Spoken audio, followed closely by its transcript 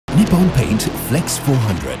Nippon Paint Flex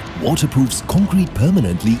 400 waterproofs concrete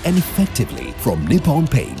permanently and effectively from Nippon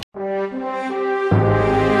Paint.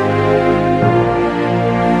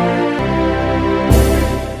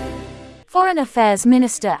 Foreign Affairs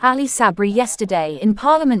Minister Ali Sabry yesterday in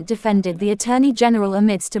Parliament defended the Attorney General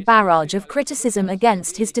amidst a barrage of criticism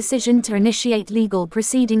against his decision to initiate legal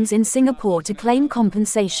proceedings in Singapore to claim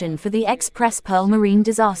compensation for the Express Pearl marine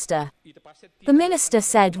disaster. The minister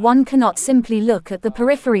said one cannot simply look at the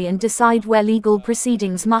periphery and decide where legal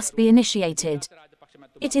proceedings must be initiated.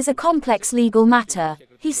 It is a complex legal matter,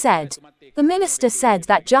 he said. The minister said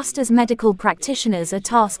that just as medical practitioners are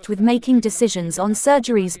tasked with making decisions on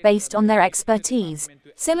surgeries based on their expertise,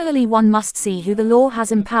 similarly one must see who the law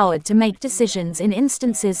has empowered to make decisions in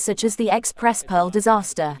instances such as the Express Pearl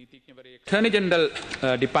disaster. Attorney General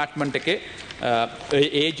Department ke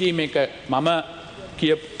AG මේක මම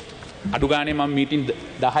කිය අඩුගානේ මම meeting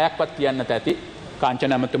 10ක්වත් කියන්න ඇති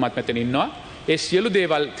කාංචන අමතුමත් මෙතන ඉන්නවා ඒ සියලු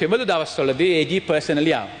දේවල් තෙමද දවස්වලදී AG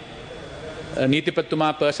personally ආවා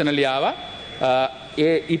නීතිපතිතුමා personally ආවා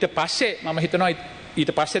ඊට පස්සේ මම හිතනවා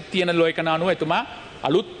ඊට පස්සේ තියෙන ලෝයකන අනුව එතුමා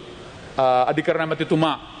අලුත් අධිකරණ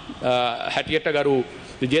ඇමතිතුමා හැටියට ගරු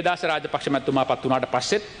විජේදාස රාජපක්ෂ මැතිතුමා පත් වුණාට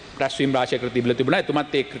පස්සෙත් රැස්වීම් රාශියකට තිබිලා තිබුණා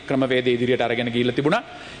එතුමත් ඒ ක්‍රමවේදය ඉදිරියට අරගෙන ගිහිල්ලා තිබුණා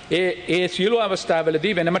ඒ සියලු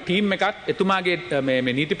අවස්ථාවලදී වෙනම ටීම් එකක් එතුමාගේ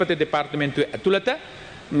මේ නීතිපති දෙපාර්තමේන්තුවේ ඇතුළත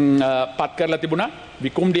පත් කරලා තිබුණා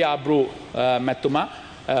විකුම්ඩි ආබ්රු මැතිතුමා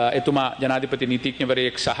එතුමා ජනාධිපති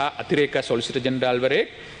නීතිඥවරයෙක් සහ අතිරේක සොලිසිටර් ජෙනරාල්වරයෙක්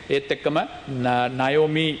ඒත් එක්කම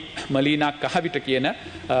නයෝමි මලීනා කහවිට කියන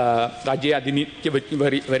රාජ්‍ය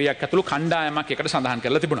අධිනීතිවරියක් ඇතුළු කණ්ඩායමක් එකට සඳහන්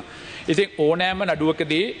කරලා තිබුණා. ඉතින් ඕනෑම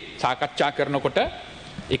නඩුවකදී සාකච්ඡා කරනකොට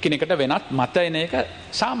එකිනෙකට වෙනත් මත එන එක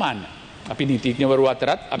සාමාන්‍යයි. අපි නීතිඥවරු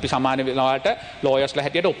අතරත් අපි සමාන වෙලාවට ලෝයර්ස්ලා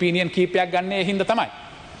හැටියට ඔපිනියන් කීපයක් ගන්න ඒ හින්දා තමයි.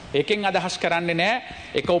 ඒකෙන් අදහස් කරන්නේ නැහැ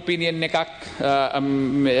එක ඔපිනියන් එකක්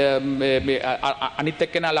අනිත්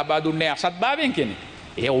එක්කෙනා ලබා දුන්නේ අසත්භාවයෙන් කියන එක.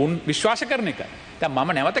 ඒ වුන් විශ්වාස කරන එක. දැන්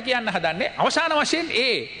මම නැවත කියන්න හදන්නේ අවසාන වශයෙන්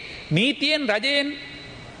ඒ නීතියෙන් රජයෙන්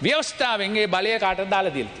ව්‍යවස්ථාවෙන් ඒ බලය කාටද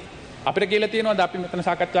දාලා දීලා තියෙන්නේ. අපිට කියලා තියෙනවද අපි මෙතන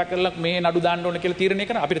සාකච්ඡා කරලා මේ නඩු දාන්න ඕන කියලා තීරණය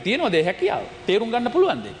කරන අපිට තියෙනවද ඒ හැකියාව? තේරුම් ගන්න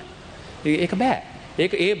පුළුවන්ද ඒක? ඒක බෑ.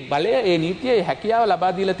 ඒක ඒ බලය ඒ නීතියේ හැකියාව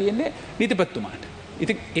ලබා දීලා තියෙන්නේ නීතිපතිතුමාට.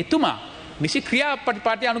 ඉතින් එතුමා නිසි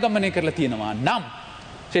ක්‍රියාපටිපාටි අනුගමනය කරලා තියෙනවා නම්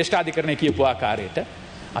ශ්‍රේෂ්ඨාධිකරණය කියපු ආකාරයට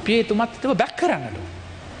අපි එතුමාත් ඒව බැක් කරන්නට ඕන.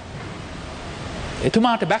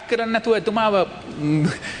 එතුමාට බැක් කරන්න නැතුව එතුමාව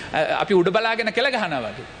අපි උඩ බලාගෙන කෙල ගහනවා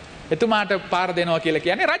වගේ. එතුමාට පාර දෙනවා කියලා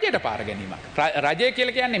කියන්නේ රජයට පාර ගැනීමක්. රජය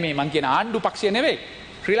කියලා කියන්නේ මේ මං කියන ආණ්ඩු පක්ෂය නෙවෙයි.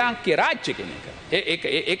 ශ්‍රී ලාංකේය රාජ්‍ය කියන එක.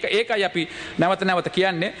 ඒකයි අපි නැවත නැවත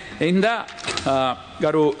කියන්නේ. ඒ හින්දා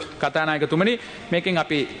ගරු කතානායකතුමනි මේකෙන්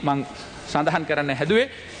අපි මං සඳහන් කරන්න හැදුවේ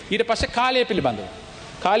ඊට පස්සේ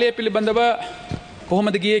කාලය පිළිබඳව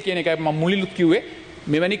කොහොමද ගියේ කියන එකයි මම මුලින්ම කිව්වේ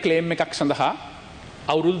මෙවැනි ක්ලේම් එකක් සඳහා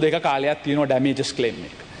අවුරුදු 2 කාලයක් තියෙනවා ඩැමේජස් ක්ලේම්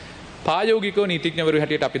එක. ප්‍රායෝගිකව නීතිඥවරු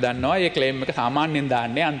හැටියට අපි දන්නවා මේ ක්ලේම් එක සාමාන්‍යයෙන්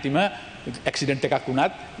දාන්නේ අන්තිම ඇක්සිඩන්ට් එකක්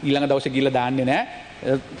වුණත් ඊළඟ දවසේ ගිහලා දාන්නේ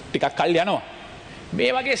නැහැ ටිකක් කල් යනවා.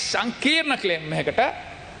 මේ වගේ සංකීර්ණ ක්ලේම් එකකට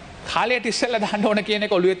කාලයට ඉස්සෙල්ලා දාන්න ඕන කියන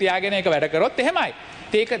එක ඔළුවේ තියාගෙන ඒක වැඩ කරොත් එහෙමයි.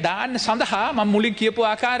 ඒක දාන්න සඳහා මම මුලින් කියපු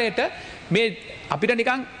ආකාරයට මේ අපිට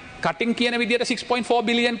නිකන් කටින් කියන විදියට 6.4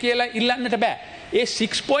 බිලියන් කියලා ඉල්ලන්නට බෑ. ඒ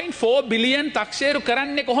 6.4 බිලියන් taxeru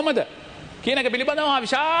කරන්නේ කොහොමද කියන එක පිළිබඳව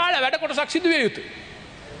විශාල වැඩ කොටසක් සිදු විය යුතුයි.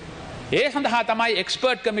 ඒ සඳහා තමයි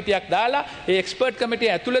එක්ස්පර්ට් කමිටියක් දාලා ඒ එක්ස්පර්ට් කමිටිය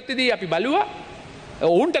ඇතුළතදී අපි බලුවා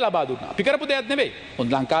ඔවුන්ට ලබා දුන්නා. අපි කරපු දෙයක් නෙවෙයි.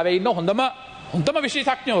 ලංකාවේ ඉන්න හොඳම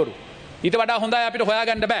විශේෂඥවරු. ඊට වඩා හොඳයි අපිට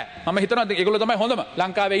හොයාගන්න බෑ. මම හිතනවා ඒගොල්ලෝ තමයි හොඳම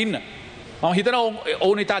ලංකාවේ ඉන්න. මම හිතනවා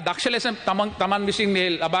ඔවුන් ඉතා දක්ෂ ලෙස තමන් විසින් මේ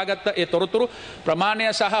ලබාගත් ඒ තොරතුරු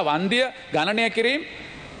ප්‍රමාණය සහ වන්දිය ගණනය කිරීම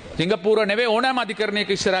සිංගප්පූර නෙවෙයි ඕනෑම අධිකරණයක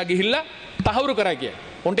ඉස්සරහා ගිහිල්ලා තහවුරු කරා කිය.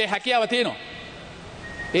 උන්ට ඒ හැකියාව තියෙනවා.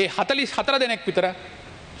 ඒ 44 දෙනෙක් විතර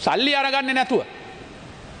සල්ලි අරගන්නේ නැතුව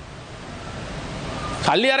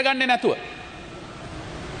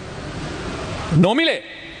නොමිලේ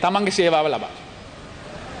තමන්ගේ සේවාව ලබා.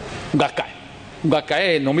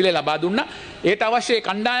 ගක්කයි නොමිලේ ලබා දුන්නා. ඒට අවශ්‍ය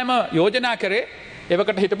කණ්ඩායම යෝජනා කරේ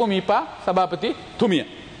එවකට හිටපු මීපා සභාපති තුමිය.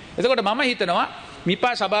 එතකොට මම හිතනවා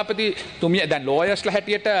මීපා සභාපති තුමිය දැන් ලෝයර්ස්ලා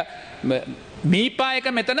හැටියට මීපා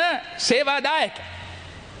එක මෙතන සේවාදායක.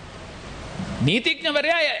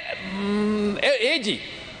 නීතිඥවරයා AG.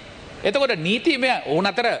 එතකොට නීතිමය ඕන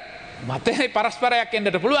අතර මතේ පරස්පරයක්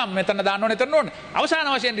එන්නට පුළුවන් මෙතන දාන්න ඕනේ එතන ඕනේ.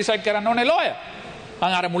 අවසාන වශයෙන් ඩිසයිඩ් කරන්න ඕනේ ලෝයර්.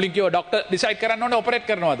 මම අර මුලින් කිව්වා ડોක්ටර් ඩිසයිඩ් කරන්න ඕනේ ඔපරේට්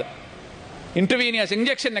කරනවද? ඉන්ටර්වීනියස්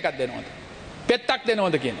ඉන්ජෙක්ෂන් එකක් දෙනවද? පෙත්තක්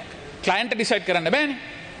දෙනවද කියන එක. ක්ලයන්ට් ඩිසයිඩ් කරන්න බෑනේ.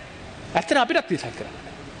 ඇත්තට අපිටත් ඩිසයිඩ් කරන්න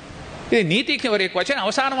බෑ. ඉතින් නීතිඥවරයෙක් වශයෙන්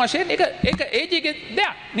අවසාන වශයෙන් ඒක AG ගේ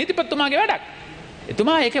දෙයක්. නීතිපතිතුමාගේ වැඩක්.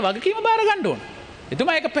 එතුමා ඒකේ වගකීම බාර ගන්න ඕන.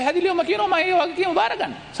 එතුමා ඒක පැහැදිලිවම කියනවා මම ඒ වගකීම බාර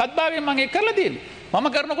ගන්න. සත්භාවයෙන් මම ඒක කරලා තියෙන්නේ. මම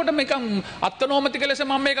කරනකොට මේක අත්නෝමතික ලෙස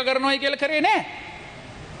මම මේක කරනවායි කියලා කරේ නෑ.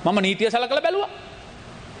 මම නීතිය සලකලා බැලුවා.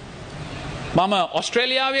 මම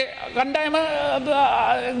ඕස්ට්‍රේලියාවේ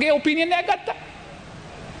කණ්ඩායමගේ ඔපිනියන් එකක් ගත්තා.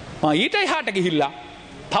 මම ඊට එහාට ගිහිල්ලා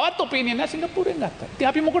තවත් ඔපිනියන් එකක් සිංගප්පූරුවෙන් ගත්තා. ඉතින්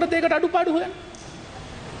අපි මොකටද ඒකට අඩුපාඩු හොයන්නේ?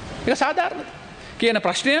 ඒක සාධාරණද කියන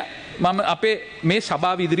ප්‍රශ්නය මම අපේ මේ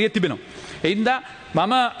සභාව ඉදිරියේ තිබෙනවා. ඒ හින්දා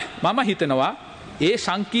මම හිතනවා ඒ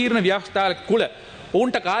සංකීර්ණ ව්‍යවස්ථාවක කුල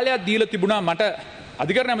උන්ට කාලයක් දීලා තිබුණා මට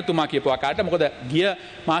අධිකරණ ඇමතුමා කියපු ආකාරයට. මොකද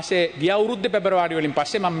ගිය අවුරුද්දේ පෙබරවාරි වලින්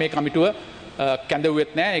පස්සේ මම මේ කමිටුව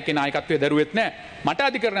කැඳවුවෙත් නැහැ. ඒකේ නායකත්වයේ දරුවෙත් නැහැ. මට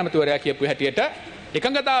අධිකරණ ඇමතුවරයා කියපු හැටියට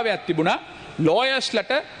එකඟතාවයක් තිබුණා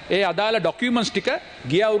ලෝයර්ස්ලට ඒ අදාළ ඩොකියුමන්ට්ස් ටික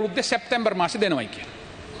ගිය අවුරුද්දේ සැප්තැම්බර් මාසේ දෙනවයි කියලා.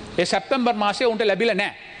 ඒ සැප්තැම්බර් මාසේ උන්ට ලැබිලා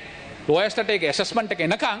නැහැ. ලෝයර්ස්ලට ඒක ඇසස්මන්ට් එක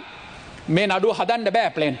එනකන් මේ නඩුව හදන්න බෑ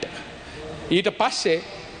ප්ලේන්ට් එක. ඊට පස්සේ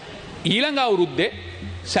ඊළඟ අවුරුද්දේ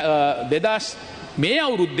මේ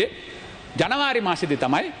අවුරුද්දේ ජනවාරි මාසෙදී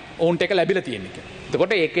තමයි ඔවුන්ට ඒක ලැබිලා තියෙන්නේ කියලා.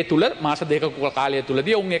 එතකොට ඒකේ තුල මාස දෙකක කාලය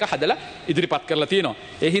තුලදී ඔවුන් ඒක හදලා ඉදිරිපත් කරලා තියෙනවා.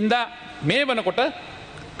 ඒ හින්දා මේ වෙනකොට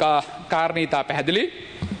කාරණීතා පැහැදිලි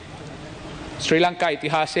ශ්‍රී ලංකා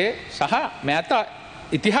ඉතිහාසයේ සහ මෑත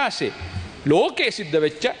ඉතිහාසයේ ලෝකයේ සිද්ධ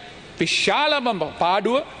වෙච්ච විශාලම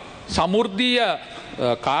පාඩුව සමෘද්ධිය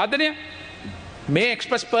කාදනය මේ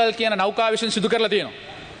එක්ස්ප්‍රස් පර්ල් කියන නෞකාව විසින් සිදු කරලා තියෙනවා.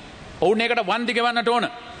 ඔවුන් ඒකට වන්දි ගෙවන්නට ඕන.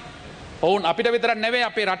 ඔවුන් අපිට විතරක් නෙවෙයි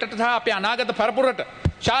අපේ රටට සහ අපේ අනාගත පරපුරට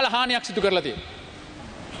ශාල හානියක් සිදු කරලා තියෙනවා.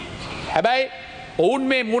 හැබැයි ඔවුන්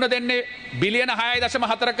මේ මුණ දෙන්නේ බිලියන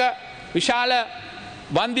 6.4ක විශාල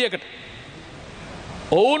වන්දියකට.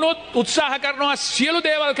 ඔවුනුත් උත්සාහ කරනවා සියලු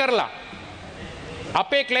දේවල් කරලා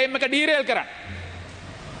අපේ ක්ලේම් එක ඩීරේල් කරන්න.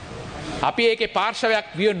 අපි ඒකේ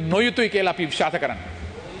පාර්ශවයක් විය නොයුතුයි කියලා අපි විශ්වාස කරනවා.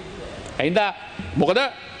 එහෙනම් මොකද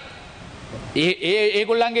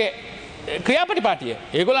ඒගොල්ලන්ගේ ක්‍රියාපටිපාටිය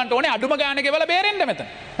ඒගොල්ලන්ට ඕනේ අඩුම ගානේ ගෙවලා බේරෙන්න මෙතන.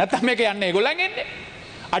 නැත්තම් මේක යන්නේ ඒගොල්ලන් එන්නේ.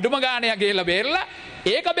 අඩුම ගානේ ගෙවලා බේරලා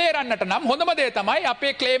ඒක බේරන්නට නම් හොඳම දේ තමයි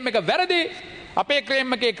අපේ ක්ලේම් එක වැරදි. අපේ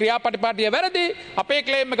ක්ලේම් එකේ ක්‍රියාපටිපාටිය වැරදි. අපේ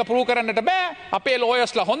ක්ලේම් එක ප්‍රූව් කරන්නට බෑ. අපේ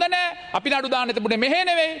ලෝයර්ස්ලා හොඳ නෑ. අපි නඩු දාන්න තිබුණේ මෙහෙ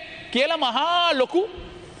නෙවෙයි කියලා මහා ලොකු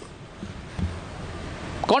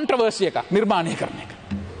කොන්ට්‍රවර්සි එකක් නිර්මාණය කරන එක.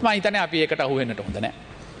 මම හිතන්නේ අපි ඒකට අහු වෙන්නට හොඳ නෑ.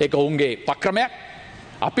 ඒක ඔවුන්ගේ පක්‍රමයක්.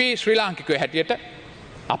 අපි ශ්‍රී ලාංකිකයෝ හැටියට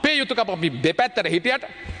අපේ යුතුයකම අපි දෙපැත්තට හිටියට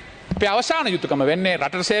අපේ අවසාන යුතුයකම වෙන්නේ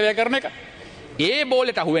රටට සේවය කරන එක. ඒ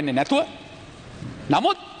බෝලෙට අහු වෙන්නේ නැතුව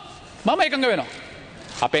නමුත් මම එකඟ වෙනවා.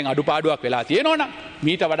 අපෙන් අඩුපාඩුවක් වෙලා තියෙනවා නම්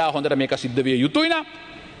මීට වඩා හොඳට මේක සිද්ධ විය යුතුයි නම්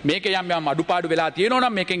මේක යම් අඩුපාඩු වෙලා තියෙනවා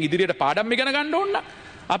නම් මේකෙන් ඉදිරියට පාඩම් ඉගෙන ගන්න ඕන නම්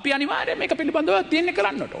අපි අනිවාර්යයෙන් මේක පිළිබඳව තියෙන්නේ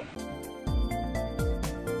කරන්නට ඕන.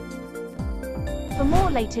 For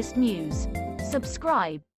more latest news,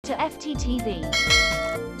 subscribe to FTTV.